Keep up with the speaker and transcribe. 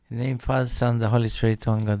In the name of Father, Son, the Holy Spirit,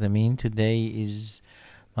 one God, Amen. Today is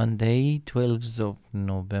Monday, 12th of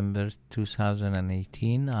November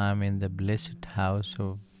 2018. I'm in the blessed house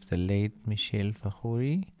of the late Michel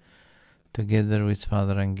Fahouri, together with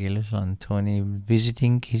Father Angelus Antoni,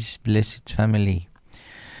 visiting his blessed family.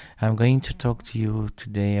 I'm going to talk to you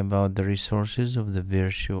today about the resources of the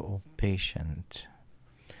virtue of patience.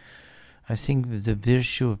 I think the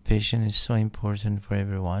virtue of patience is so important for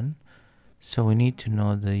everyone. So we need to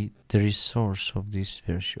know the resource of this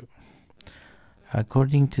virtue.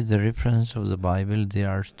 According to the reference of the Bible, there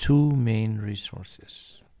are two main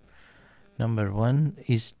resources. Number one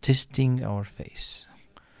is testing our faith.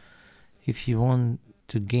 If you want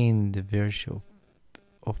to gain the virtue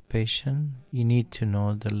of patience, you need to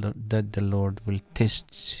know that the Lord will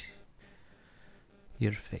test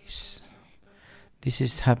your faith. This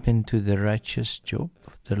has happened to the righteous Job.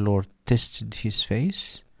 The Lord tested his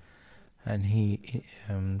faith, and he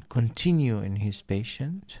continued in his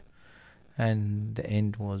patience, and the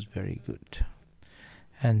end was very good.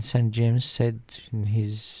 And St. James said in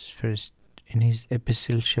his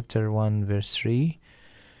epistle, chapter 1, verse 3,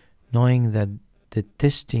 knowing that the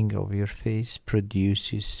testing of your faith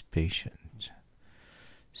produces patience.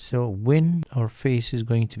 So when our faith is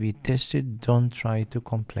going to be tested, don't try to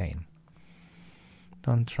complain.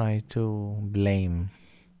 Don't try to blame.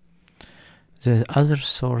 The other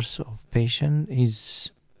source of patience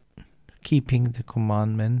is keeping the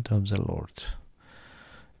commandment of the Lord.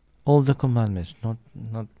 All the commandments, not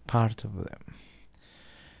part of them.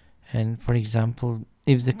 And for example,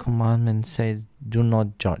 if the commandment said, do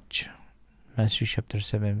not judge, Matthew chapter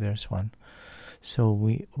 7, verse 1. So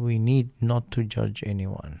we need not to judge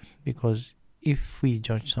anyone, because if we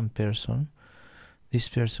judge some person, this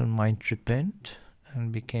person might repent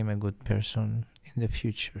and become a good person in the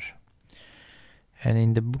future. And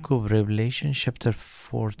in the book of Revelation, chapter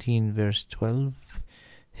 14, verse 12,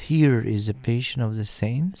 here is the patience of the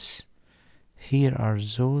saints. Here are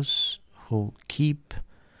those who keep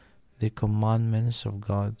the commandments of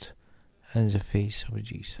God and the faith of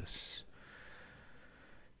Jesus.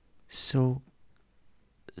 So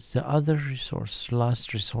the other resource,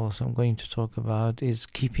 last resource I'm going to talk about, is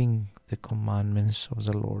keeping the commandments of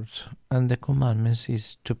the Lord. And the commandments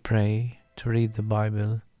is to pray, to read the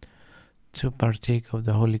Bible, to partake of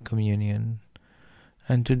the Holy Communion,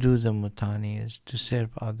 and to do the mutanias, to serve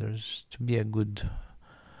others, to be a good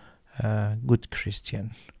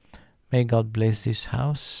Christian. May God bless this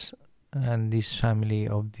house and this family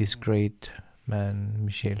of this great man,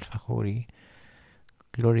 Michel Fahouri.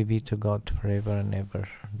 Glory be to God forever and ever.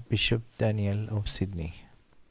 Bishop Daniel of Sydney.